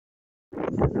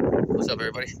What's up,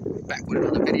 everybody? Back with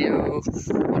another video.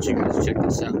 I want you guys to check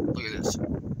this out. Look at this.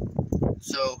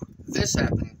 So, this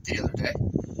happened the other day.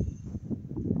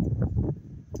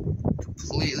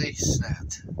 Completely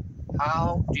snapped.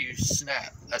 How do you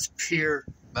snap? That's pure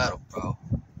metal, bro.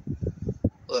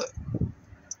 Look.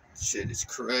 Shit is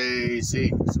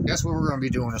crazy. So guess what we're going to be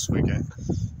doing this weekend?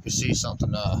 You see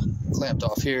something clamped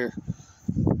off here.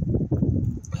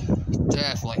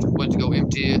 Definitely went to go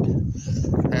empty it.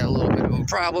 Had a little bit of a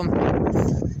problem.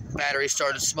 Battery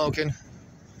started smoking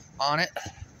on it,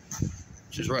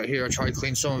 which is right here. I tried to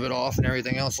clean some of it off and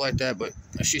everything else like that, but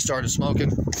she started smoking.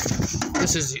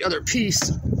 This is the other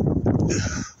piece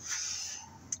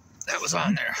that was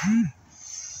on there.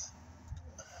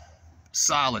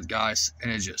 Solid, guys,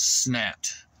 and it just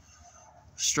snapped.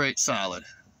 Straight solid.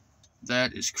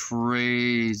 That is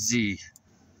crazy.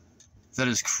 That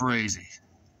is crazy.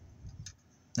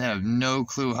 I have no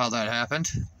clue how that happened.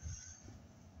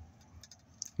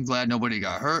 I'm glad nobody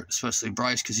got hurt, especially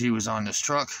Bryce, because he was on this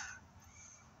truck.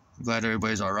 I'm glad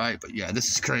everybody's all right, but yeah, this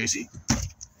is crazy.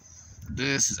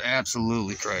 This is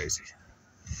absolutely crazy.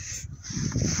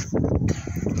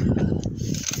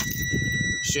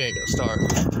 She ain't gonna start.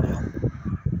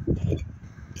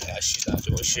 Yeah, she's not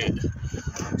doing shit.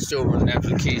 Still running after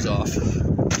the keys off.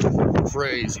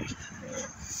 Crazy.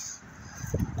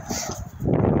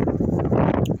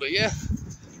 But yeah,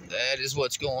 that is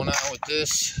what's going on with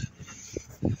this.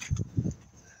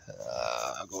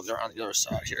 I'll go around the other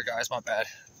side here, guys. My bad.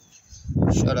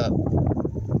 Shut up.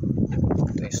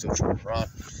 Thing's still trying to run.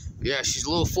 Yeah, she's a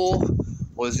little full.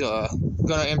 Was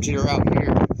gonna empty her out here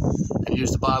and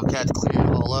use the Bobcat to clean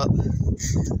it all up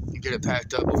and get it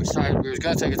packed up. But we decided we was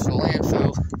gonna take it to the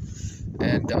landfill.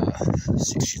 And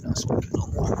see, she's not smoking no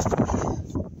more.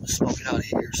 I'm smoking out of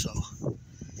here, so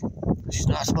she's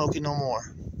not smoking no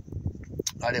more.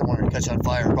 I didn't want her to catch on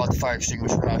fire. I brought the fire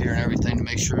extinguisher out here and everything to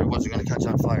make sure it wasn't going to catch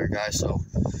on fire, guys. So,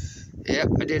 yep,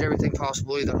 I did everything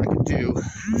possibly that I could do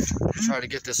to try to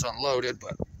get this unloaded,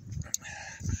 but,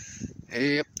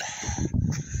 yep.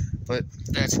 But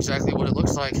that's exactly what it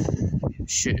looks like.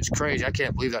 Shit is crazy. I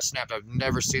can't believe that snapped. I've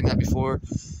never seen that before,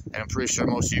 and I'm pretty sure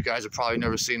most of you guys have probably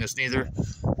never seen this neither,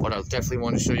 but I definitely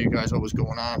wanted to show you guys what was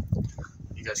going on.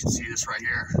 You guys can see this right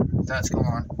here. That's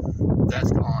gone.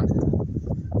 That's gone.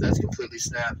 That's completely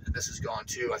snapped, and this is gone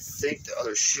too. I think the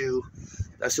other shoe,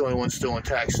 that's the only one still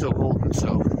intact, still holding.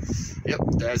 So, yep,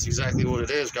 that's exactly what it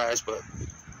is, guys. But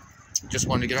just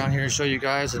wanted to get on here and show you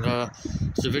guys, and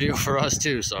it's a video for us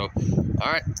too. So,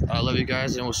 all right, I love you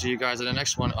guys, and we'll see you guys in the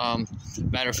next one.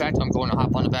 Matter of fact, I'm going to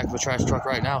hop on the back of a trash truck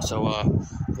right now. So, I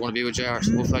want to be with JR.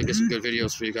 So hopefully I get some good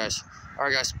videos for you guys. All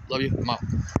right, guys, love you. I'm out.